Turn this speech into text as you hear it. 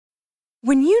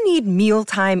When you need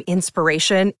mealtime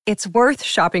inspiration, it's worth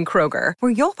shopping Kroger,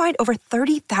 where you'll find over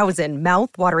 30,000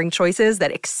 mouth-watering choices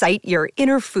that excite your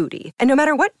inner foodie. And no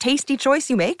matter what tasty choice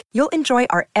you make, you'll enjoy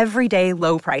our everyday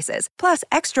low prices, plus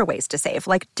extra ways to save,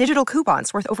 like digital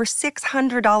coupons worth over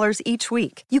 $600 each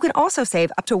week. You can also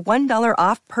save up to $1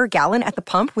 off per gallon at the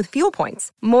pump with fuel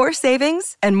points. More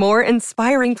savings and more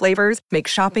inspiring flavors make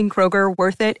shopping Kroger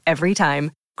worth it every time.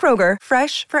 Kroger,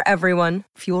 fresh for everyone.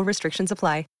 Fuel restrictions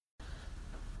apply.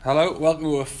 Hello, welcome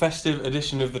to a festive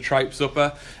edition of the Tripe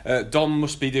Supper. Dom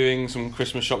must be doing some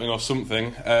Christmas shopping or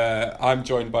something. I'm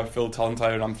joined by Phil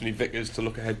Tallentire and Anthony Vickers to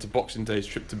look ahead to Boxing Day's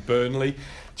trip to Burnley.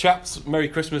 Chaps, Merry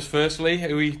Christmas firstly.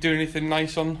 Are we doing anything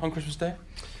nice on Christmas Day?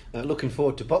 Looking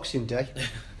forward to Boxing Day.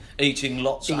 Eating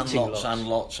lots. Trying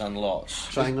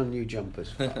on new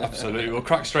jumpers. Absolutely. We'll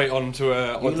crack straight on to...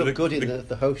 you look good in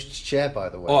the host's chair, by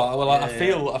the way. Oh, well, I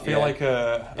feel like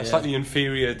a slightly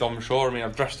inferior Dom Shaw. I mean,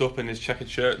 I've dressed up in his checkered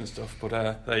shirt and stuff, but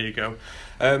there you go.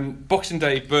 Boxing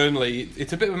Day, Burnley,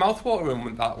 it's a bit of a mouthwater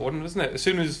with that one, isn't it? As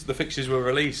soon as the fixtures were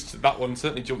released, that one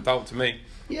certainly jumped out to me.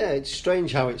 Yeah, it's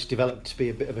strange how it's developed to be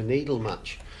a bit of a needle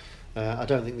match. I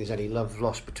don't think there's any love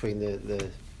lost between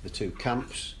the two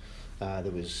camps.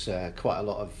 There was quite a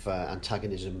lot of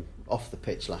antagonism off the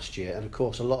pitch last year, and of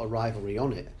course a lot of rivalry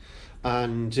on it,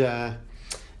 and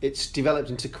it's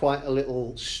developed into quite a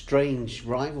little strange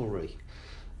rivalry.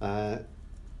 I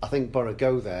think Borough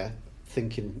go there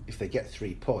thinking if they get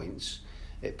 3 points,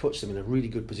 it puts them in a really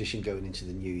good position going into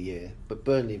the new year, but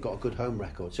Burnley have got a good home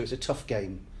record, so it's a tough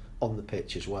game on the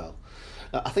pitch as well.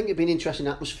 I think it'd be an interesting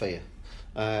atmosphere,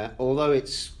 although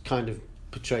it's kind of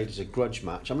portrayed as a grudge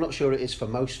match. I'm not sure it is for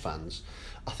most fans.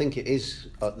 I think it is.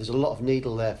 There's a lot of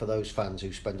needle there for those fans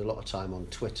who spend a lot of time on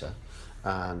Twitter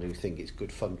and who think it's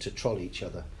good fun to troll each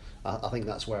other. I think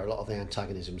that's where a lot of the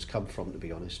antagonisms come from, to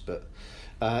be honest. But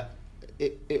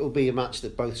it will be a match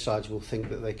that both sides will think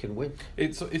that they can win.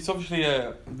 It's obviously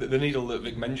the needle that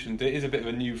Vic mentioned. It is a bit of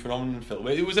a new phenomenon, Phil.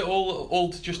 Was it all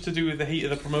just to do with the heat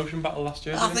of the promotion battle last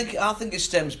year? I think it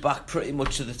stems back pretty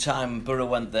much to the time Borough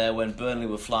went there when Burnley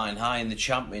were flying high in the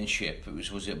Championship.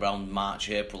 It was around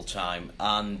March, April time,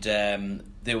 and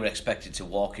they were expected to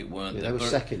walk it, weren't they? They were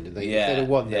second, and if they'd have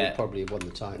won, they would probably have won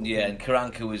the title. Yeah, and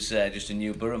Karanka was just a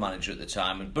new Borough manager at the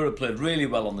time, and Borough played really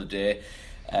well on the day.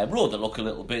 Rode the luck a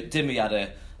little bit. Dimmy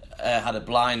had a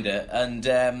blinder, and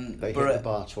they Borough, hit the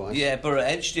bar twice. Yeah, Borough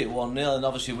edged it 1-0, and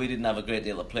obviously we didn't have a great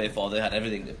deal to play for. They had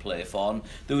everything to play for, and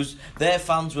their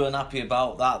fans weren't happy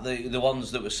about that. The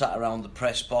ones that were sat around the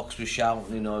press box were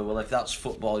shouting, well, if that's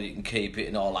football, you can keep it,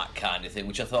 and all that kind of thing,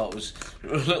 which I thought was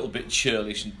a little bit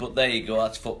churlish. But there you go,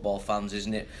 that's football fans,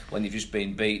 isn't it? When you've just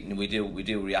been beaten, we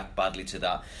do react badly to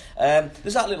that.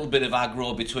 There's that little bit of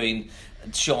aggro between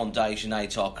Sean Dyche and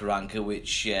Aitor Karanka,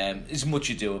 which is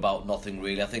much ado about nothing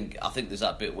really. I think there's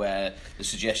that bit where the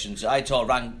suggestions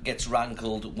Aitor gets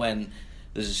rankled when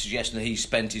there's a suggestion that he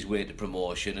spent his way to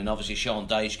promotion, and obviously Sean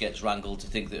Dyche gets rankled to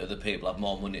think that other people have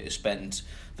more money to spend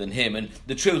than him, and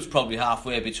the truth's probably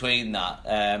halfway between that.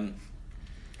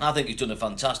 I think he's done a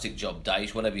fantastic job,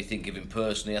 Dyche, whatever you think of him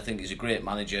personally. I think he's a great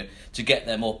manager. To get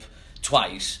them up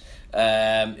twice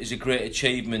is a great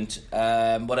achievement.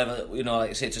 Whatever, like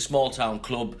I say, it's a small town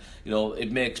club.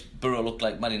 It makes Borough look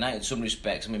like Man United in some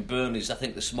respects. I mean, Burnley's, I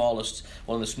think, one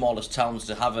of the smallest towns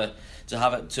to have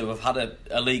had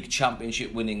a league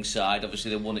championship winning side.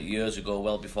 Obviously, they won it years ago,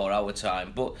 well before our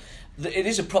time. But it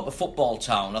is a proper football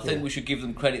town. I think we should give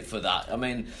them credit for that. I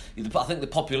mean, I think the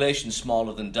population's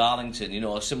smaller than Darlington,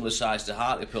 a similar size to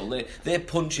Hartlepool. They're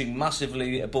punching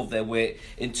massively above their weight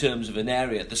in terms of an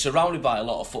area. They're surrounded by a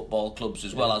lot of football clubs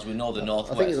as well, as we know, the North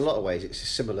West. I think in a lot of ways it's a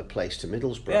similar place to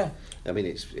Middlesbrough. Yeah. I mean,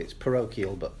 it's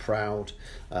parochial but proud,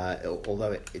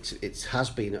 although it has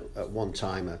been at one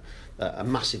time a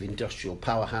massive industrial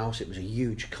powerhouse. It was a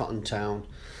huge cotton town.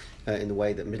 In the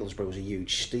way that Middlesbrough was a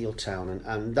huge steel town,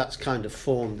 and that's kind of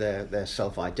formed their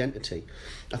self-identity.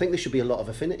 I think there should be a lot of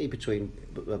affinity between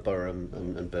Borough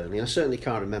and Burnley, and I certainly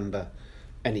can't remember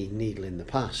any needle in the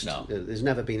past. No. There's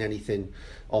never been anything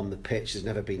on the pitch. There's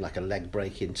never been like a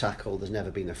leg-breaking tackle. There's never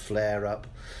been a flare-up.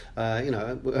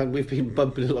 And we've been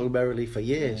bumping along merrily for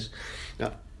years. Yeah.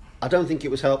 Now, I don't think it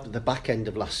was helped at the back end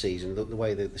of last season, the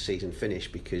way that the season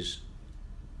finished, because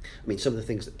some of the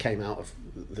things that came out of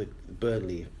the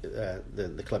Burnley,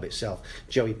 the club itself,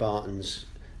 Joey Barton's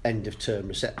end of term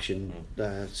reception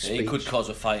speech. He could cause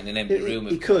a fight in an empty room.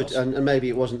 He could, and maybe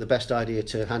it wasn't the best idea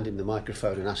to hand him the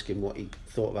microphone and ask him what he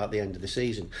thought about the end of the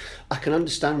season. I can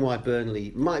understand why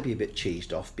Burnley might be a bit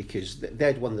cheesed off, because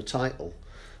they'd won the title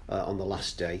on the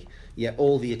last day, yet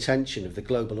all the attention of the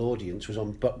global audience was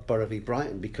on Borough v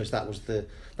Brighton, because that was the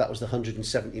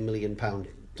 £170 million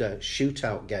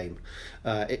shootout game.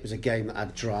 It was a game that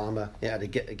had drama. It had a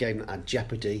game that had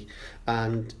jeopardy,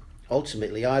 and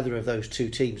ultimately either of those two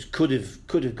teams could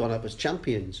have gone up as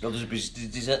champions. Well, there's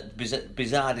a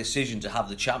bizarre decision to have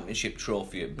the championship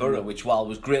trophy at Borough, which, while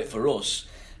was great for us,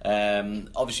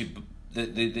 obviously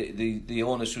the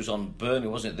onus was on Burnley,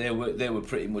 wasn't it? They were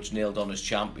pretty much nailed on as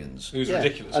champions. It was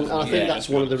ridiculous. And I think that's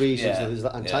one of the reasons Yeah. there's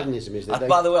that antagonism. Is that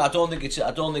by the way, I don't think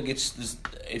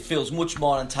it feels much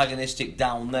more antagonistic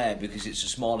down there because it's a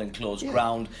small enclosed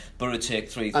ground. Borough take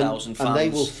 3,000 fans, and they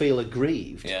will feel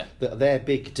aggrieved that their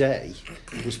big day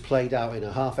was played out in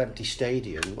a half-empty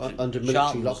stadium under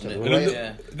military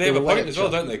lockdown. They have a point as well,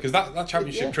 don't they? Because that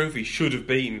championship trophy should have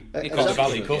been across the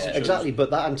valley. Exactly, but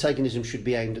that antagonism should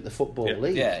be aimed at the Football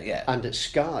League and at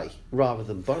Sky rather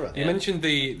than Borough. You mentioned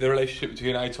the relationship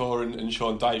between Aitor and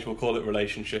Sean Dyche. We'll call it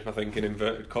relationship, I think, in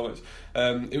inverted commas.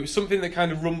 It was something that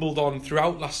kind of rumbled on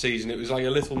throughout last season. It was like a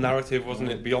little narrative,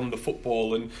 wasn't it, beyond the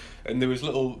football, and there was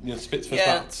little spits for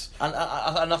stats. And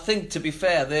I think, to be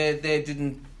fair, they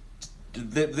didn't.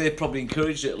 They probably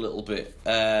encouraged it a little bit.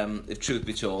 If truth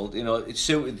be told, it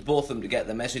suited both of them to get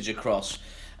the message across.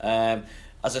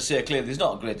 As I say, clearly there's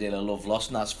not a great deal of love lost,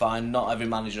 and that's fine. Not every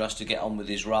manager has to get on with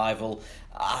his rival.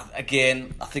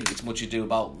 Again, I think it's much ado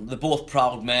about. They're both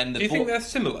proud men. Do you think they're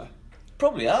similar?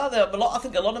 Probably are. I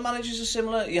think a lot of managers are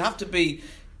similar. You have to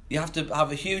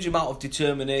have a huge amount of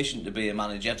determination to be a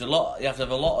manager. You have to have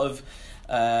a lot of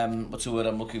what's the word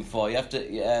I'm looking for? You have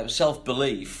to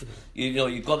self-belief.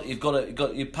 You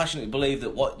passionately believe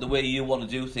that the way you want to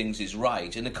do things is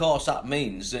right, and of course that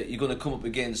means that you're going to come up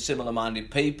against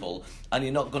similar-minded people, and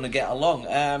you're not going to get along.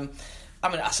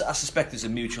 I suspect there's a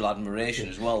mutual admiration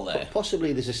as well there.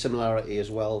 Possibly there's a similarity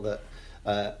as well that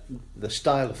the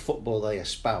style of football they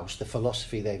espouse, the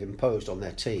philosophy they've imposed on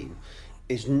their team,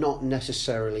 is not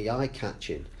necessarily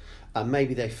eye-catching, and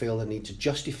maybe they feel the need to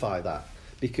justify that.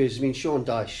 Because, Sean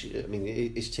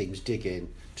Dyche, his teams dig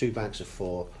in, 2 banks of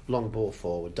 4, long ball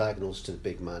forward, diagonals to the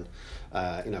big man.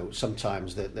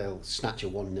 Sometimes they'll snatch a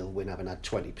 1-0 win having had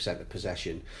 20% of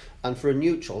possession. And for a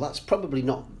neutral, that's probably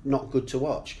not good to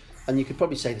watch. And you could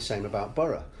probably say the same about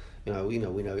Borough. We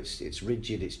know it's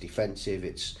rigid, it's defensive,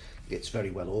 it's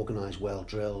very well organised, well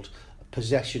drilled,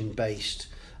 possession based.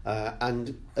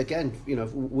 And again,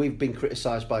 we've been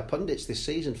criticised by pundits this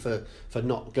season for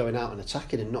not going out and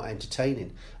attacking and not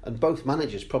entertaining. And both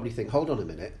managers probably think, hold on a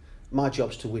minute, my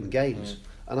job's to win games,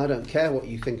 and I don't care what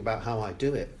you think about how I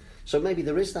do it. So maybe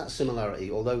there is that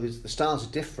similarity, although the styles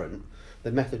are different.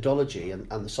 The methodology and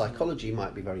the psychology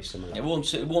might be very similar. It won't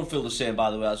feel the same, by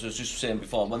the way, as I was just saying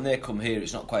before. When they come here,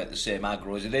 it's not quite the same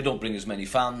aggro, is it? They don't bring as many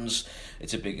fans.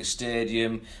 It's a bigger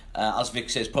stadium. As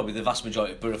Vic says, probably the vast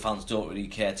majority of Borough fans don't really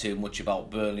care too much about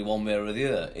Burnley one way or the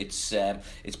other. It's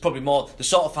probably more the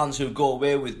sort of fans who go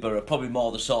away with Borough, probably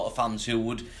more the sort of fans who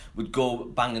would go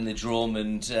banging the drum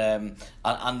and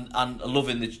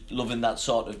loving that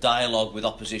sort of dialogue with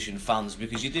opposition fans,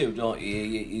 because you do, don't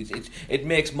you? It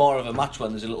makes more of a match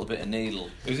when there's a little bit of needle.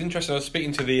 It was interesting. I was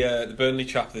speaking to the Burnley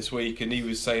chap this week, and he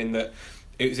was saying that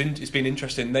it's been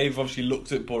interesting. They've obviously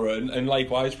looked at Borough, and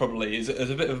likewise probably as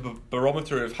a bit of a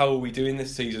barometer of how are we doing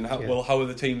this season. How are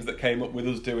the teams that came up with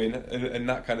us doing, and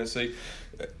that kind of see.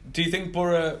 Do you think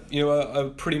Borough, are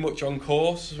pretty much on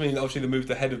course? Obviously they moved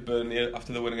ahead of Burnley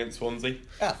after the win against Swansea.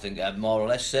 I think more or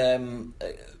less,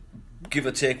 give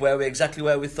or take, exactly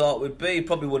where we thought we'd be.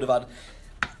 Probably would have had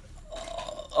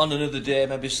on another day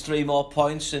maybe 3 more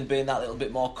points and being that little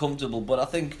bit more comfortable. But I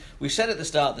think we said at the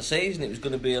start of the season it was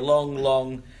going to be a long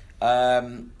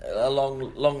and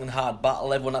hard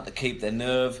battle. Everyone had to keep their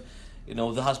nerve.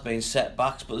 There has been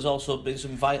setbacks, but there's also been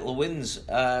some vital wins.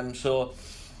 So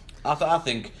I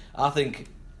think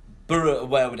Borough are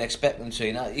where we'd expect them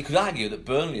to. Now, you could argue that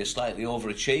Burnley are slightly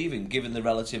overachieving given the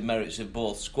relative merits of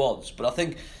both squads, but I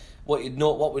think what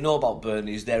we know about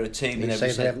Burnley is they're a team. You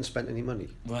say they haven't spent any money.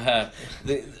 We'll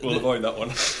avoid that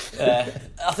one.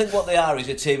 I think what they are is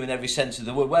a team in every sense of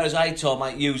the word. Whereas Aitor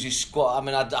might use his squad.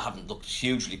 I haven't looked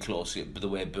hugely closely at the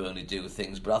way Burnley do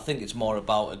things, but I think it's more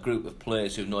about a group of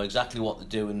players who know exactly what they're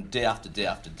doing day after day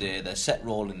after day. Their set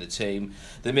role in the team.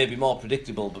 They may be more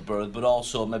predictable, but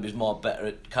also maybe more better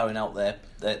at carrying out their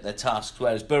tasks.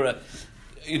 Whereas Borough,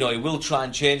 he will try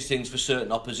and change things for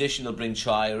certain opposition. They'll bring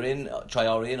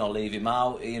Traore in or leave him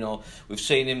out. We've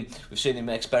seen him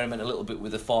experiment a little bit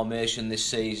with the formation this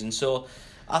season. So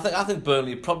I think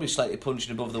Burnley are probably slightly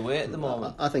punching above the weight at the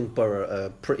moment. I think Borough are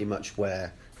pretty much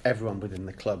where everyone within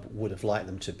the club would have liked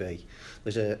them to be.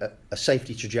 There's a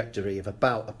safety trajectory of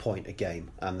about a point a game,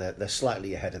 and they're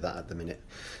slightly ahead of that at the minute.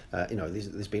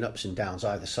 There's been ups and downs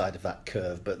either side of that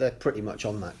curve, but they're pretty much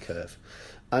on that curve.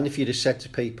 And if you'd have said to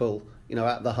people,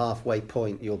 at the halfway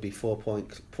point, you'll be 4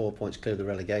 points clear of the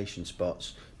relegation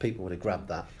spots, people would have grabbed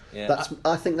that. Yeah.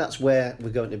 I think that's where we're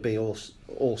going to be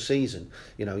all season.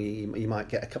 You might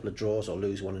get a couple of draws or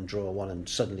lose one and draw one, and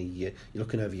suddenly you're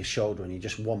looking over your shoulder and you're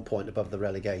just 1 point above the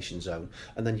relegation zone,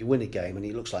 and then you win a game and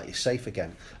it looks like you're safe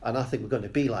again. And I think we're going to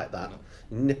be like that,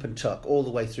 nip and tuck all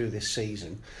the way through this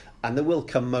season. And there will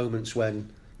come moments when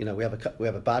we have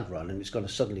a bad run and it's going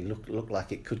to suddenly look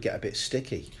like it could get a bit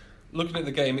sticky. Looking at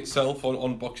the game itself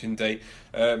on Boxing Day,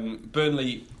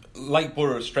 Burnley, like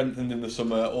Borough, strengthened in the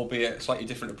summer, albeit slightly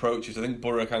different approaches. I think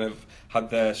Borough kind of had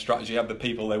their strategy, had the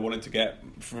people they wanted to get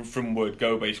from word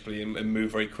go, basically, and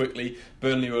move very quickly.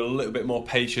 Burnley were a little bit more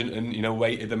patient and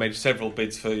waited. They made several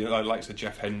bids for likes of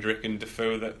Jeff Hendrick and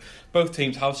Defoe. That both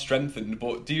teams have strengthened.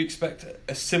 But do you expect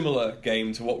a similar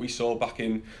game to what we saw back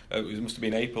in? It must have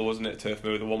been April, wasn't it? Turf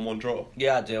Moor, the 1-1 draw.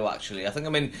 Yeah, I do actually. I think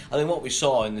what we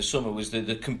saw in the summer was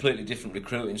the completely different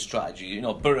recruiting strategy.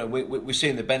 Borough, we've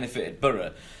seen the benefit at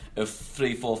Borough of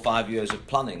 3, 4, 5 years of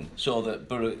planning, so that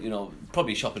Borough,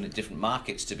 probably shopping at different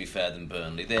markets, to be fair, than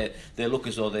Burnley. They look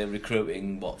as though they're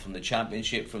recruiting from the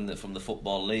Championship, from the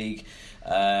Football League.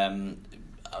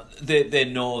 They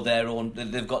know their own.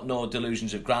 They've got no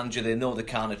delusions of grandeur. They know they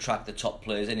can't attract the top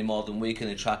players any more than we can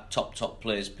attract top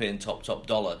players paying top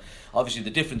dollar. Obviously,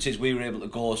 the difference is we were able to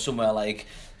go somewhere like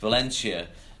Valencia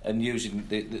and using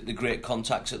the great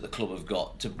contacts that the club have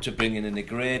got to bring in a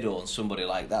Negredo and somebody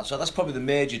like that. So that's probably the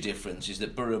major difference, is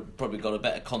that Borough probably got a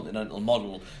better continental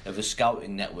model of a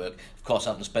scouting network. Of course,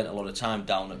 I haven't spent a lot of time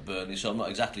down at Burnley, so I'm not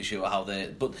exactly sure how they...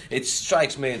 But it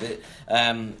strikes me that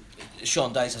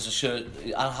Sean Dyche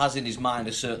has in his mind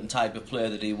a certain type of player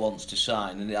that he wants to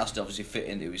sign, and it has to obviously fit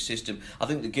into his system. I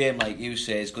think the game, like you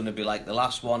say, is going to be like the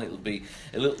last one. It'll be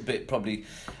a little bit probably...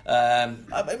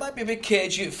 it might be a bit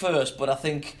cagey at first, but I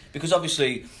think, because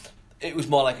obviously it was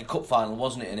more like a cup final,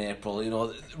 wasn't it, in April?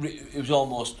 It was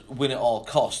almost win at all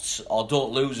costs or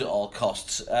don't lose at all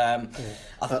costs. I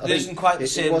think it isn't quite the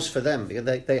same. It was for them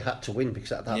because they had to win,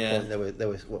 because at that point they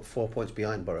were 4 points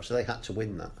behind Borough, so they had to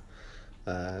win that.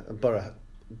 Borough,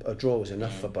 a draw was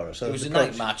enough for Borough. So it was a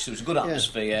night match. It was a good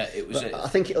atmosphere. I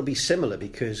think it'll be similar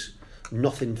because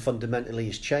nothing fundamentally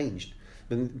has changed.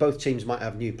 I mean, both teams might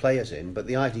have new players in, but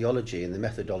the ideology and the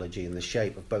methodology and the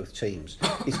shape of both teams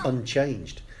is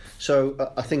unchanged.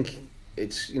 So I think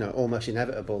it's almost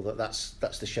inevitable that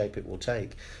that's the shape it will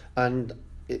take, and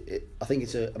I think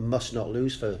it's a must not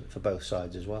lose for both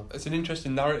sides as well. It's an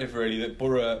interesting narrative, really, that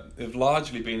Borough have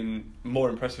largely been more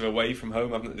impressive away from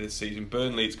home, haven't they, this season?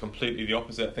 Burnley, it's completely the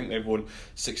opposite. I think they've won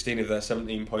 16 of their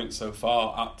 17 points so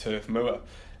far at Turf Moor.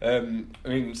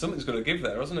 Something's got to give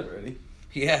there, hasn't it, really?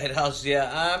 Yeah, it has,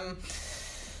 yeah.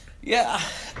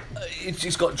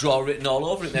 It's got draw written all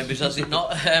over it, members, has it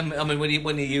not? When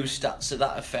you use stats to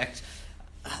that effect,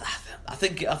 I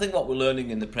think what we're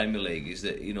learning in the Premier League is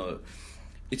that,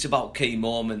 it's about key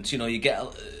moments. You get,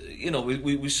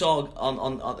 we saw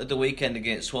on at the weekend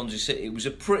against Swansea City, it was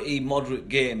a pretty moderate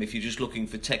game if you're just looking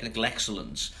for technical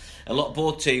excellence.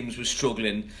 Both teams were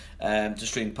struggling to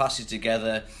string passes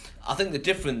together. I think the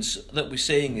difference that we're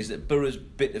seeing is that Borough's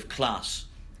bit of class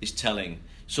is telling.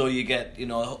 So you get,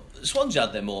 Swansea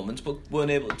had their moments but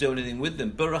weren't able to do anything with them.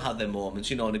 Borough had their moments,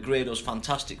 Negredo's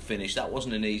fantastic finish. That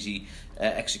wasn't an easy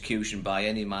execution by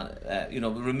any man.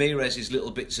 Ramirez's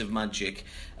little bits of magic.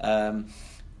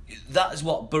 That is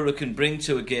what Borough can bring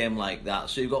to a game like that.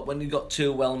 So when you've got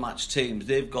two well-matched teams,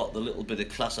 they've got the little bit of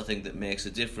class, I think, that makes a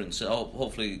difference. So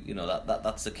hopefully,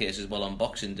 that's the case as well on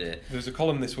Boxing Day. There's a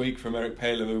column this week from Eric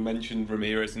Paler who mentioned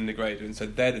Ramirez and Negredo and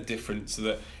said they're the difference,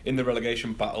 that in the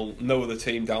relegation battle, no other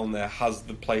team down there has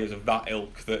the players of that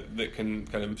ilk that can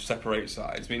kind of separate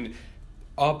sides.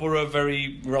 Are Borough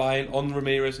very reliant on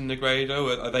Ramirez and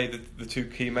Negredo? Are they the two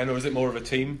key men, or is it more of a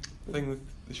team thing?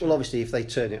 Well, obviously, if they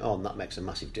turn it on, that makes a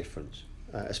massive difference,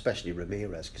 especially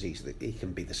Ramirez, because he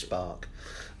can be the spark.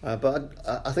 But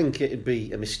I think it'd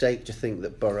be a mistake to think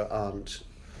that Borough aren't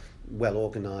well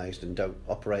organised and don't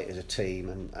operate as a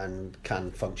team and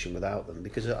can function without them,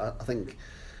 because I think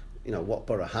what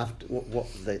Borough have, what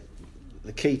the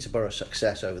key to Borough's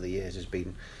success over the years has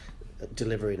been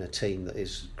delivering a team that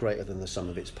is greater than the sum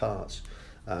of its parts,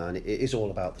 and it is all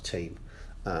about the team.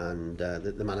 And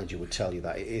the manager would tell you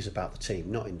that it is about the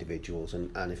team, not individuals,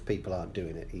 and if people aren't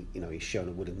doing it, he's shown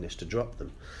a willingness to drop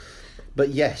them. But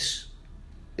yes,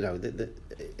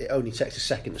 it only takes a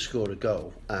second to score a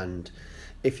goal, and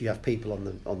if you have people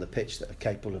on the pitch that are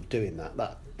capable of doing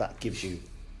that gives you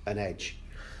an edge.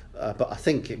 But I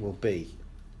think it will be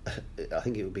I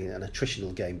think it would be an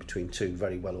attritional game between two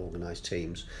very well organised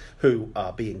teams who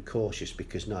are being cautious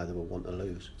because neither will want to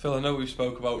lose. Phil, I know we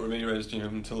spoke about Ramirez,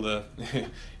 until the,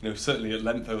 certainly at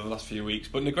length over the last few weeks,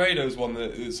 but Negredo's one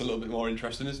that's a little bit more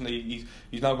interesting, isn't he?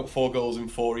 He's now got 4 goals in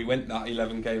 4. He went that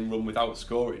 11-game run without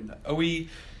scoring.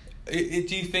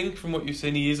 Do you think, from what you've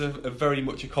seen, he is a very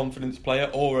much a confidence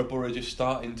player, or are Borough just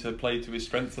starting to play to his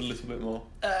strengths a little bit more?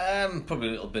 Probably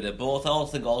a little bit of both. I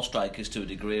don't think all strikers, to a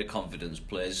degree, are confidence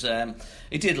players.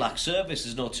 He did lack service.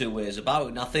 There's no two ways about it.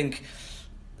 And I think,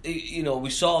 we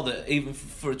saw that even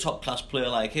for a top class player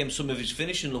like him, some of his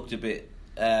finishing looked a bit.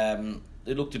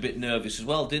 It looked a bit nervous as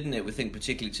well, didn't it? We think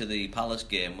particularly to the Palace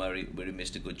game where he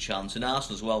missed a good chance, and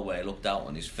Arsenal as well, where he looked out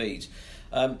on his feet.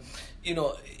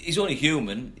 He's only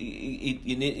human.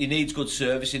 He needs good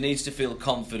service. He needs to feel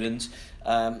confident.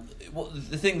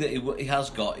 The thing that he has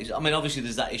got is, obviously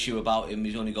there's that issue about him.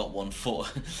 He's only got 1 foot.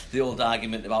 The old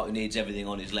argument about he needs everything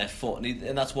on his left foot,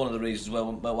 and that's one of the reasons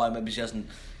why maybe he hasn't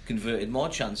converted more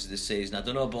chances this season. I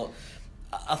don't know, but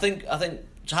I think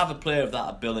to have a player of that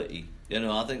ability.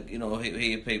 I think,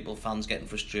 hear people, fans getting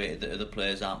frustrated that other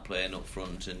players aren't playing up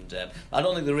front, and I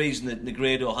don't think the reason that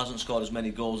Negredo hasn't scored as many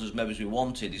goals as maybe we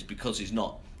wanted is because he's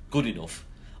not good enough,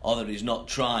 or that he's not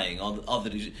trying, or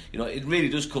that he's, it really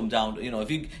does come down to,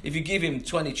 if you give him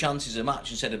 20 chances a match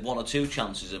instead of 1 or 2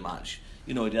 chances a match,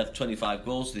 he'd have 25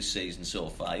 goals this season so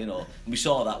far, And we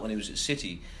saw that when he was at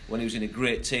City, when he was in a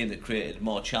great team that created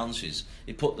more chances,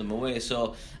 he put them away.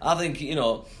 So I think,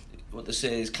 what they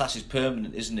say is class is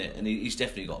permanent, isn't it? And he's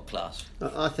definitely got class.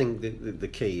 I think the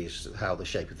key is how the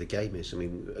shape of the game is.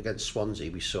 Against Swansea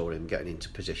we saw him getting into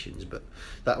positions, but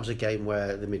that was a game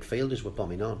where the midfielders were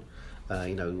bombing on.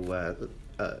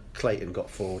 Clayton got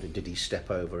forward and did he step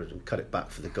over and cut it back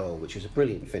for the goal, which was a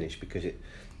brilliant finish because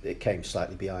it came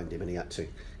slightly behind him and he had to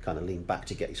kind of lean back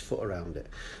to get his foot around it.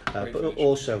 But finish.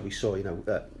 Also we saw,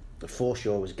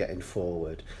 Forshaw was getting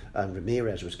forward and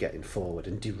Ramirez was getting forward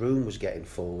and De Roon was getting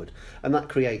forward, and that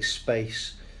creates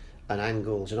space and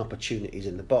angles and opportunities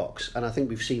in the box, and I think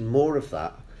we've seen more of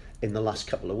that in the last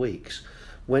couple of weeks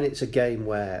when it's a game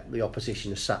where the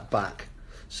opposition is sat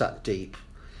deep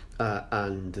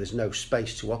and there's no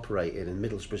space to operate in, and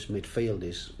Middlesbrough's midfield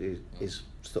is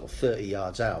sort of 30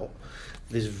 yards out.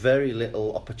 There's very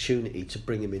little opportunity to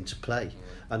bring him into play,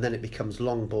 and then it becomes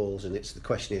long balls, and the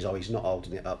question is, he's not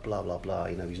holding it up, blah blah blah.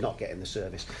 He's not getting the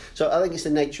service. So I think it's the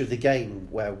nature of the game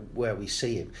where we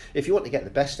see him. If you want to get the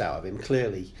best out of him,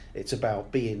 clearly it's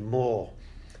about being more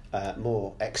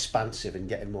expansive and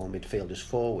getting more midfielders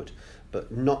forward. But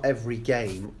not every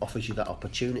game offers you that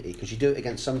opportunity, because you do it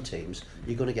against some teams,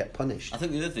 you're going to get punished. I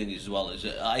think the other thing as well is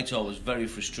that Aitor was very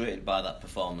frustrated by that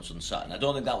performance on Saturday. I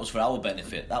don't think that was for our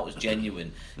benefit. That was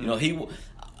genuine.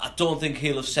 I don't think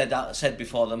he'll have said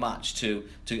before the match to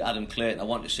Adam Clayton, I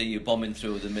want to see you bombing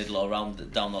through the middle or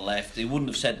down the left. He wouldn't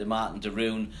have said to Martin De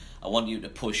Roon, I want you to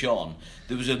push on.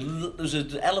 There was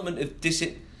an element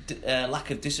of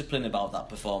lack of discipline about that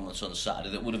performance on Saturday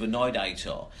that would have annoyed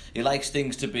Aitor. He likes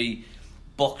things to be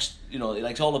boxed, he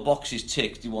likes all the boxes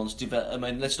ticked. He wants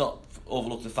let's not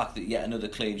overlook the fact that yet another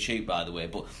clean sheet, by the way,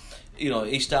 but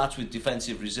he starts with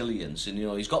defensive resilience, and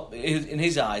he's got, in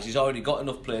his eyes, he's already got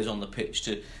enough players on the pitch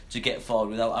to get forward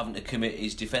without having to commit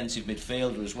his defensive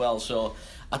midfielder as well. So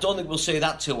I don't think we'll see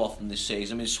that too often this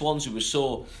season. Swansea was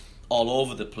so all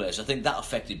over the place. I think that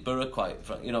affected Borough quite.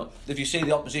 If you see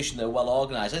the opposition, they're well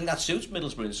organised. I think that suits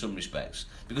Middlesbrough in some respects,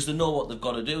 because they know what they've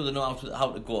got to do. They know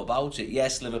how to go about it.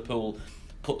 Yes, Liverpool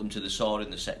put them to the sword in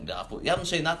the second half, but you haven't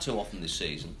seen that too often this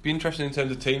season. Be interesting in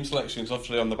terms of team selection, because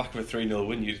obviously on the back of a 3-0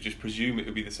 win you'd just presume it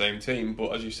would be the same team, but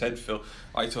as you said, Phil,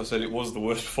 Aitor said it was the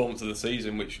worst performance of the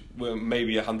season, which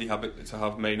maybe a handy habit to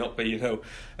have, may not be.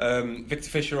 Victor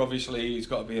Fisher, obviously he's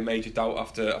got to be a major doubt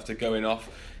after going off.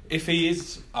 If he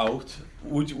is out,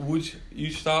 would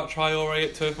you start Traoré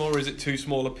at Turf Moor, or is it too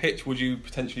small a pitch? Would you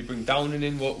potentially bring Downing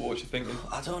in? What you thinking?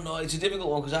 I don't know. It's a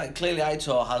difficult one, because clearly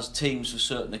Aitor has teams for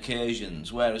certain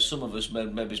occasions, whereas some of us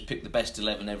maybe pick the best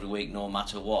 11 every week, no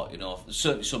matter what.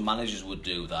 Certainly some managers would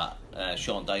do that.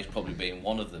 Sean Dyche probably being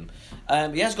one of them.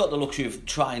 He has got the luxury of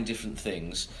trying different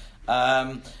things.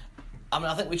 I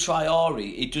think with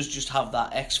Traoré, he does just have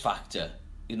that X factor.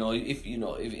 If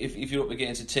you're up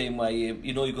against a team where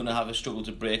you're going to have a struggle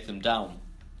to break them down,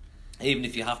 even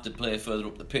if you have to play further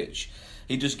up the pitch,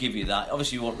 he does give you that.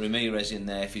 Obviously, you want Ramirez in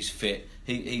there if he's fit.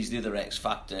 He's the other X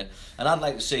factor, and I'd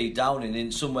like to see Downing in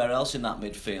somewhere else in that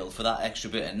midfield for that extra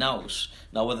bit of nous.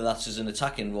 Now, whether that's as an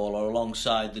attacking role or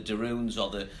alongside the De Roons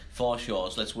or the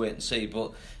Forshaws, let's wait and see.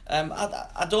 But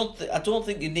I don't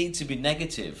think you need to be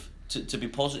negative to be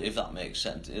positive. If that makes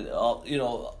sense.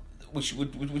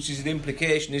 which is an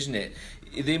implication, isn't it?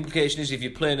 The implication is if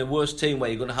you're playing a worse team where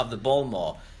you're going to have the ball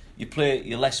more, you play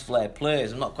your less flair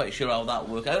players. I'm not quite sure how that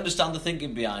works. I understand the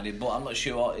thinking behind it, but I'm not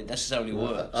sure how it necessarily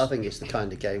works. I think it's the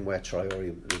kind of game where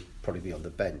Traore will probably be on the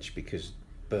bench because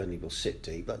Burnley will sit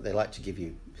deep, but they like to give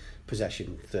you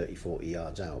possession 30-40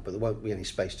 yards out, but there won't be any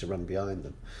space to run behind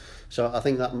them. So I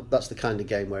think that's the kind of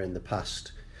game where in the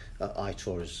past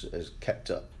Aitor has kept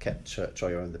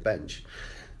Traore on the bench,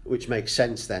 which makes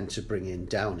sense then to bring in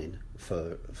Downing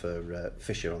for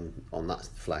Fisher on that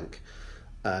flank.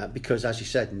 Because, as you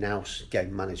said, now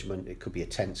game management, it could be a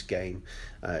tense game,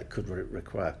 it could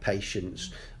require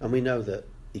patience, and we know that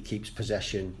he keeps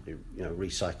possession,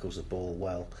 recycles the ball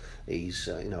well. He's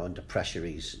under pressure.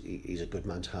 He's a good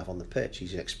man to have on the pitch.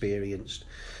 He's experienced.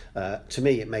 To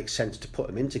me, it makes sense to put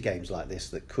him into games like this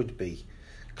that could be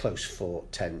close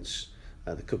fought, tense.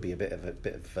 There could be a bit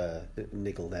of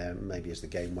niggle there, maybe as the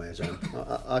game wears on.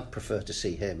 I'd prefer to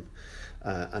see him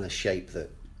and a shape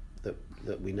that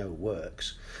we know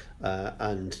works,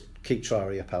 and keep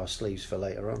Traore up our sleeves for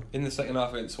later on. In the second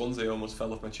half against Swansea, I almost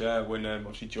fell off my chair when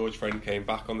obviously George Friend came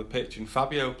back on the pitch and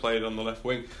Fabio played on the left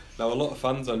wing. Now, a lot of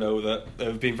fans I know that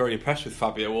have been very impressed with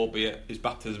Fabio, albeit his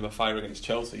baptism of fire against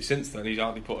Chelsea. Since then, he's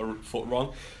hardly put a foot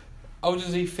wrong. How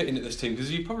does he fit into this team? Does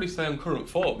he probably stay on current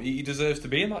form? He deserves to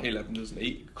be in that 11, doesn't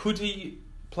he? Could he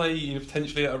play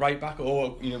potentially at a right back,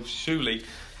 or surely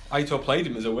Aitor played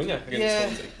him as a winger against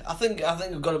Swansea? I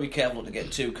think we've got to be careful not to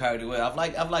get too carried away. I've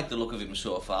liked the look of him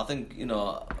so far. I think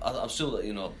I've still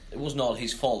it wasn't all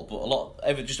his fault,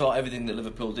 but just about everything that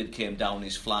Liverpool did came down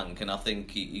his flank, and I think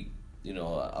he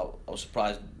I was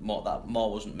surprised that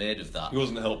more wasn't made of that. He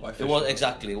wasn't helped by Fisher.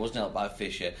 It wasn't helped by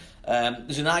Fisher.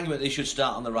 There's an argument that he should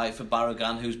start on the right for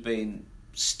Barragan, who's been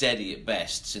steady at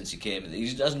best since he came in. He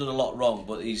hasn't done a lot wrong,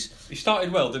 but he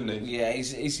started well, didn't he? Yeah,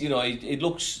 he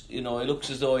looks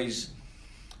as though he's,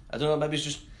 I don't know, maybe he's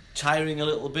just tiring a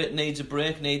little bit, needs a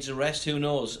break, needs a rest, who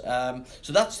knows.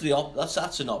 So that's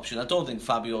an option. I don't think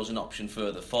Fabio's an option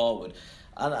further forward,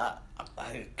 and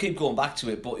I keep going back to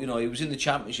it, but he was in the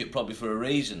Championship probably for a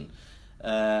reason.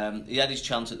 He had his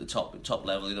chance at the top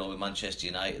level, with Manchester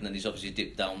United, and then he's obviously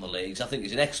dipped down the leagues. I think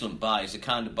he's an excellent buy. He's the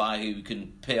kind of buy who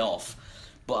can pay off,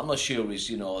 but I'm not sure he's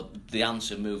the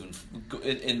answer moving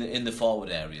in the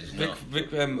forward areas.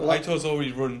 Aitor's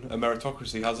already run a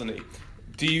meritocracy, hasn't he?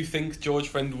 Do you think George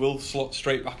Friend will slot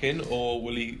straight back in, or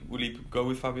will he go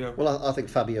with Fabio? Well, I think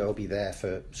Fabio will be there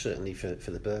certainly for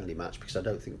the Burnley match, because I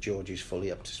don't think George is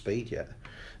fully up to speed yet.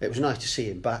 It was nice to see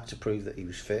him back to prove that he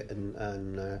was fit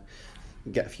and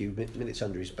get a few minutes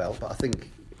under his belt. But I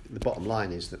think the bottom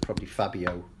line is that probably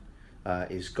Fabio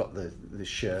has got the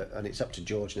shirt, and it's up to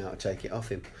George now to take it off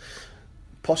him.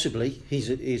 Possibly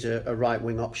he's a right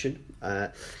wing option.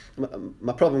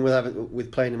 My problem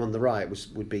with playing him on the right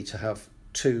would be to have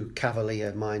two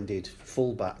cavalier-minded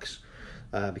fullbacks,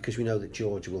 because we know that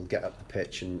George will get up the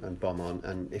pitch and bomb on,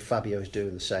 and if Fabio is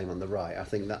doing the same on the right, I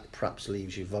think that perhaps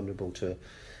leaves you vulnerable to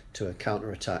a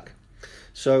counter-attack.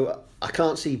 So I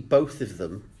can't see both of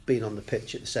them being on the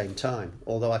pitch at the same time,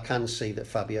 although I can see that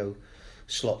Fabio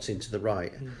slots into the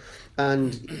right.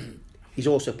 And he's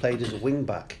also played as a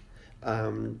wing-back.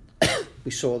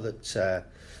 We saw that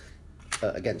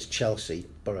against Chelsea,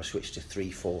 Borough switched to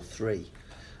 3-4-3,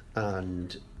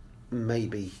 and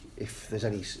maybe if there's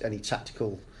any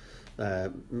tactical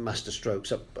master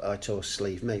strokes up Aitor's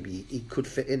sleeve, maybe he could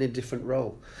fit in a different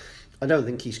role. I don't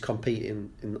think he's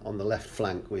competing on the left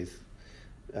flank with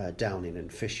Downing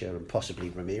and Fisher, and possibly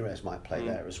Ramirez might play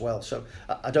there as well. So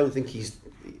I don't think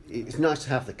it's nice to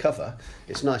have the cover,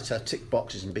 it's nice to tick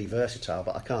boxes and be versatile,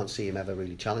 but I can't see him ever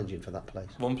really challenging for that place.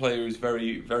 One player who's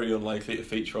very, very unlikely to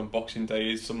feature on Boxing Day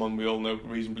is someone we all know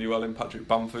reasonably well in Patrick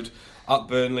Bamford at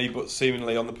Burnley, but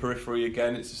seemingly on the periphery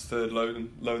again. It's his third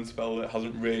loan spell that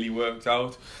hasn't really worked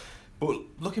out. But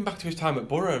looking back to his time at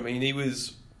Borough, I mean, he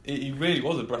really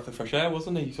was a breath of fresh air,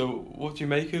 wasn't he? So what do you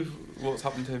make of what's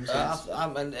happened to him since?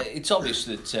 It's obvious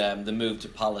that the move to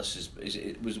Palace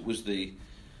was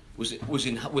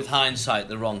with hindsight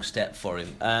the wrong step for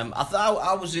him.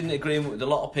 I was in agreement with a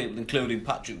lot of people, including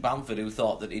Patrick Bamford, who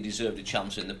thought that he deserved a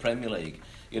chance in the Premier League.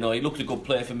 He looked a good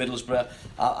player for Middlesbrough.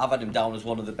 I've had him down as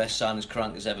one of the best signings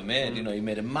Karanka's ever made. He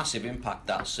made a massive impact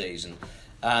that season,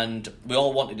 and we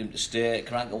all wanted him to stay.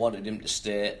 Karanka wanted him to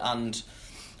stay, and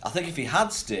I think if he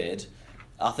had stayed,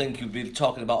 I think he'd be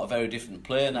talking about a very different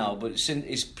player now. But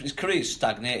his career's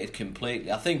stagnated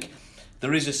completely. I think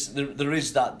there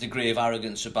is that degree of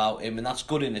arrogance about him, and that's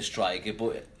good in a striker.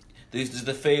 But there's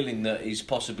the feeling that he's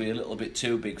possibly a little bit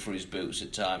too big for his boots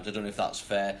at times. I don't know if that's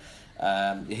fair.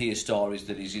 You hear stories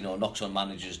that he's, knocks on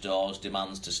managers' doors,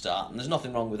 demands to start, and there's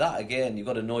nothing wrong with that. Again, you've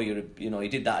got to know he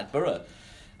did that at Borough.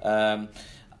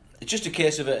 It's just a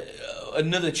case of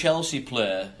another Chelsea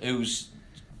player who's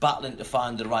battling to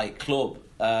find the right club.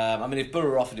 If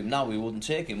Borough offered him now, we wouldn't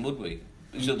take him, would we?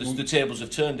 So the tables have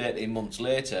turned 18 months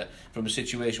later from a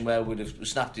situation where we'd have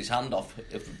snapped his hand off,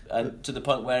 to the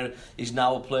point where he's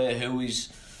now a player who is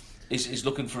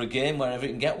looking for a game wherever he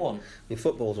can get one.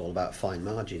 Football's all about fine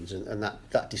margins, and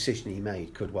that decision he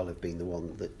made could well have been the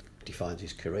one that defines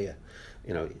his career.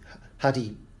 Had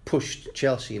he pushed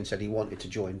Chelsea and said he wanted to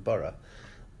join Borough,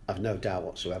 I've no doubt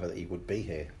whatsoever that he would be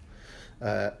here.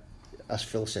 As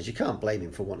Phil says, you can't blame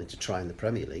him for wanting to try in the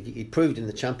Premier League. He proved in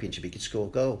the Championship he could score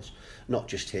goals. Not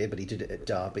just here, but he did it at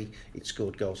Derby. He'd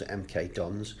scored goals at MK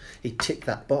Dons. He ticked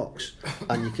that box.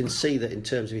 And you can see that in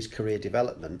terms of his career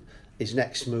development, his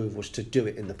next move was to do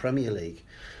it in the Premier League.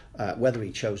 Whether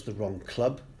he chose the wrong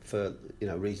club for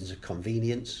reasons of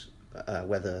convenience,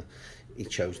 whether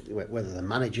the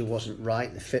manager wasn't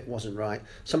right, the fit wasn't right.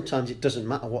 Sometimes it doesn't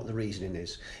matter what the reasoning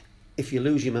is. If you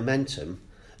lose your momentum,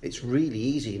 it's really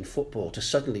easy in football to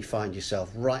suddenly find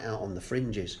yourself right out on the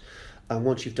fringes. And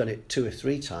once you've done it 2 or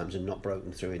 3 times and not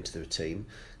broken through into the team,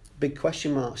 big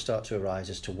question marks start to arise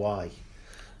as to why.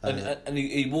 And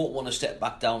he won't want to step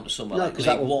back down to somewhere like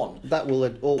League One. That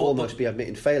will almost be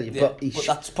admitting failure. Yeah, but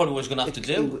that's probably what he's going to have to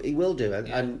do. He will do it,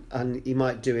 and he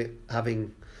might do it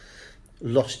having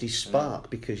lost his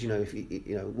spark, because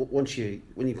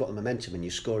when you've got the momentum and you're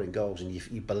scoring goals and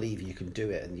you believe you can do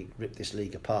it and you rip this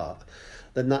league apart,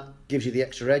 then that gives you the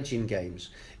extra edge in games.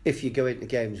 If you go into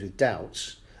games with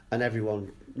doubts and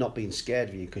everyone not being scared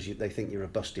of you because they think you're a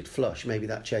busted flush, maybe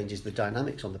that changes the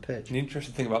dynamics on the pitch. The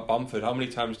interesting thing about Bamford, how many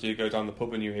times do you go down the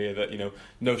pub and you hear that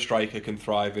no striker can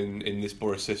thrive in this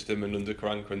Borough system and under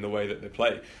Karanka and the way that they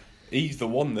play? He's the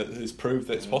one that has proved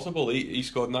that it's possible. He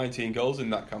scored 19 goals in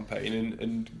that campaign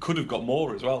and could have got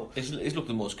more as well. He's looked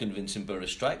the most convincing Borough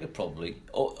striker probably.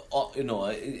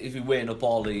 If you're weighing up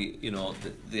all the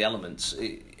the elements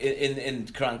in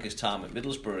Karanka's time at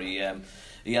Middlesbrough,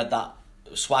 he had that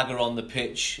swagger on the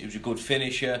pitch. He was a good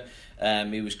finisher.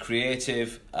 He was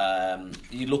creative.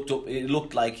 He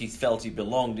looked like he felt he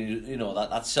belonged.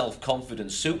 That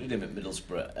self-confidence suited him at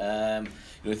Middlesbrough.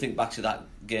 Think back to that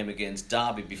game against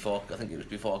Derby before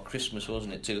Christmas,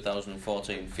 wasn't it?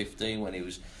 2014-15, when he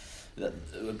was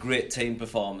a great team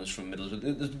performance from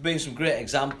Middlesbrough. There's been some great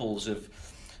examples of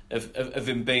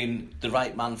him being the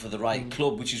right man for the right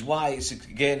club, which is why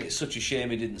it's such a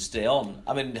shame he didn't stay on.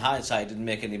 In hindsight, it didn't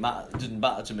make any matter. It didn't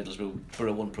matter to Middlesbrough for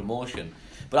a 1 promotion.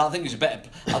 But I think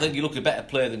he looked a better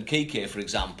player than Kike, for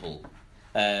example.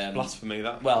 Blasphemy,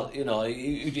 that. Well,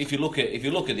 if you look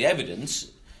at the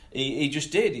evidence, he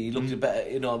just did. He looked a better.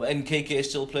 And Kike is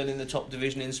still playing in the top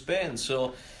division in Spain.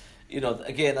 So,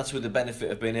 again, that's with the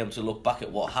benefit of being able to look back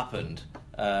at what happened.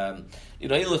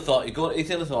 He'll have thought he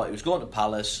was going to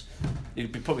Palace.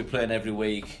 He'd be probably playing every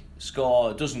week,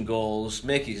 score a dozen goals,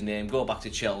 make his name, go back to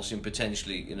Chelsea, and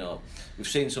potentially, we've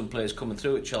seen some players coming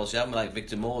through at Chelsea, haven't we, like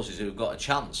Victor Moses, who've got a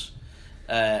chance.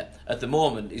 At the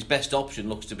moment, his best option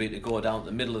looks to be to go down to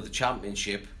the middle of the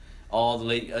Championship or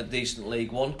a decent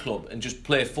League One club and just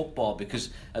play football, because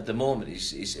at the moment,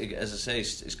 he's as I say,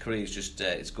 his career is just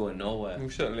it's going nowhere. We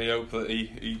certainly hope that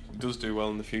he does do well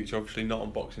in the future. Obviously not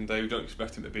on Boxing Day. We don't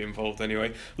expect him to be involved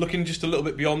anyway. Looking just a little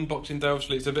bit beyond Boxing Day,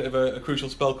 obviously it's a bit of a crucial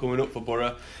spell coming up for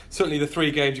Borough. Certainly the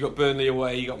 3 games, you've got Burnley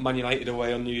away, you've got Man United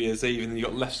away on New Year's Eve, and then you've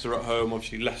got Leicester at home.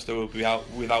 Obviously Leicester will be out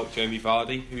without Jamie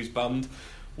Vardy, who's banned.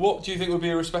 What do you think would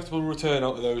be a respectable return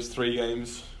out of those 3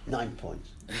 games? 9 points.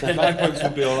 9 points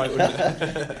would be all right, wouldn't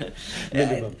it?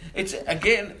 Minimum. It's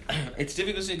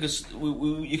difficult because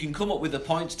you can come up with a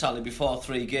points tally before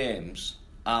 3 games,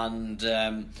 and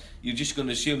you're just going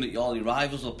to assume that all your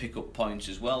rivals will pick up points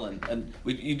as well. And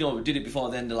we did it before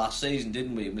the end of last season,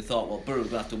 didn't we? And we thought, well, Borough were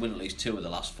going to have to win at least 2 of the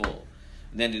last 4.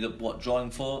 And they ended up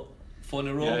drawing 4 in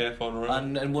a row. Yeah, 4 in a row.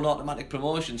 And won automatic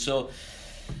promotion. So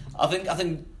I think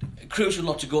crucial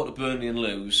not to go to Burnley and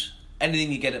lose.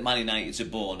 Anything you get at Man United's a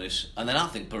bonus, and then I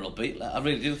think Borough I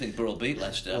really do think Borough beat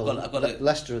Leicester.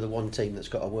 Leicester are the one team that's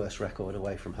got a worse record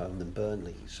away from home than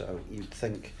Burnley, so you'd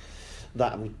think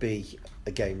that would be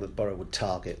a game that Borough would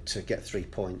target to get 3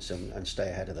 points and stay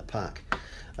ahead of the pack.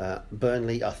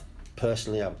 Burnley, I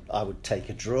would take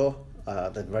a draw.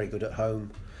 They're very good at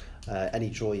home. Any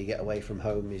draw you get away from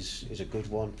home is a good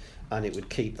one, and it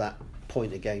would keep that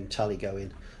point a game tally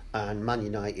going. And Man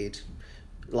United,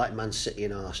 like Man City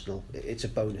and Arsenal, it's a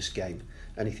bonus game.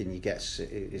 Anything you get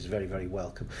is very, very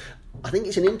welcome. I think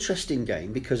it's an interesting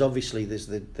game because obviously there's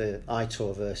the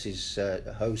Aitor versus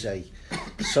Jose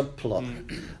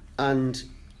subplot, and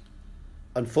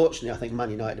unfortunately, I think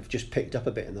Man United have just picked up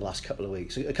a bit in the last couple of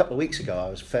weeks. A couple of weeks ago, I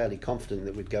was fairly confident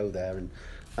that we'd go there and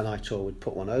Aitor would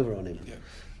put one over on him. Yeah.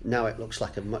 Now it looks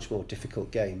like a much more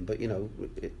difficult game, but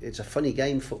it's a funny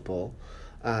game, football,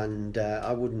 and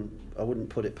I wouldn't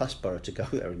put it past Borough to go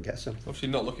there and get something. Obviously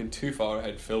not looking too far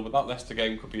ahead, Phil, but that Leicester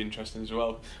game could be interesting as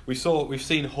well. We've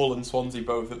seen Hull and Swansea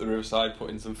both at the Riverside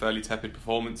put in some fairly tepid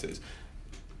performances.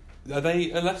 Are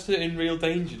Leicester in real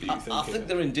danger, do you think? I think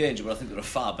they're in danger, but I think they're a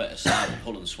far better side than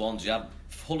Hull and Swansea.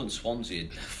 Hull and Swansea are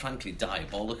frankly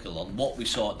diabolical on what we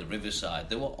saw at the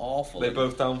Riverside. They were awful. They're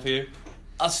both down for you?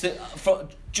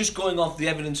 Just going off the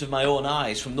evidence of my own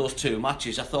eyes from those two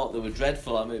matches, I thought they were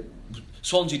dreadful. I mean,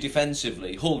 Swansea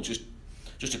defensively, Hull just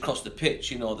across the pitch,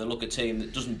 they look a team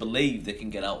that doesn't believe they can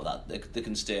get out of that, they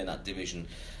can stay in that division.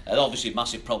 And obviously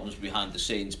massive problems behind the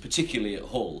scenes, particularly at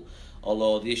Hull.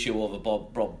 Although the issue over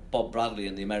Bob Bradley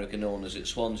and the American owners at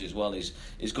Swansea as well is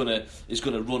going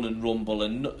to run and rumble,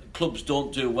 and clubs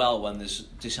don't do well when there's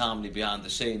disharmony behind the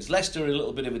scenes. Leicester are a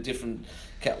little bit of a different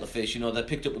kettle of fish. They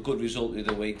picked up a good result the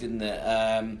other week, didn't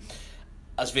they?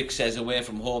 As Vic says, away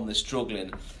from home they're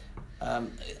struggling.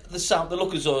 They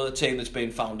look as though a team that's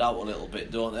been found out a little bit,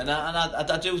 don't they? And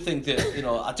I do think that,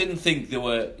 I didn't think they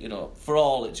were, for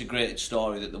all it's a great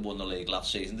story that they won the league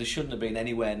last season. They shouldn't have been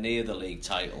anywhere near the league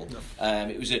title. No.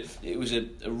 It was a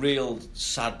real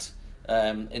sad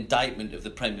indictment of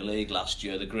the Premier League last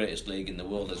year, the greatest league in the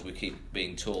world, as we keep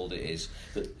being told it is.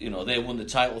 That they won the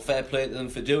title. Fair play to them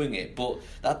for doing it, but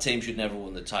that team should never have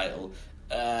won the title.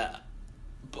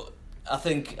 But I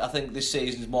think this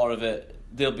season's more of a.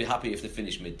 They'll be happy if they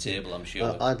finish mid-table, I'm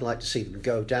sure. I'd like to see them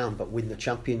go down but win the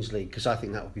Champions League, because I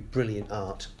think that would be brilliant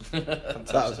art.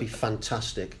 That would be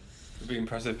fantastic. It would be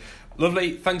impressive.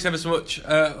 Lovely, thanks ever so much.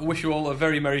 I wish you all a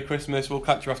very Merry Christmas. We'll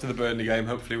catch you after the Burnley game,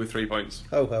 hopefully with 3 points.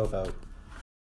 Ho, ho, ho.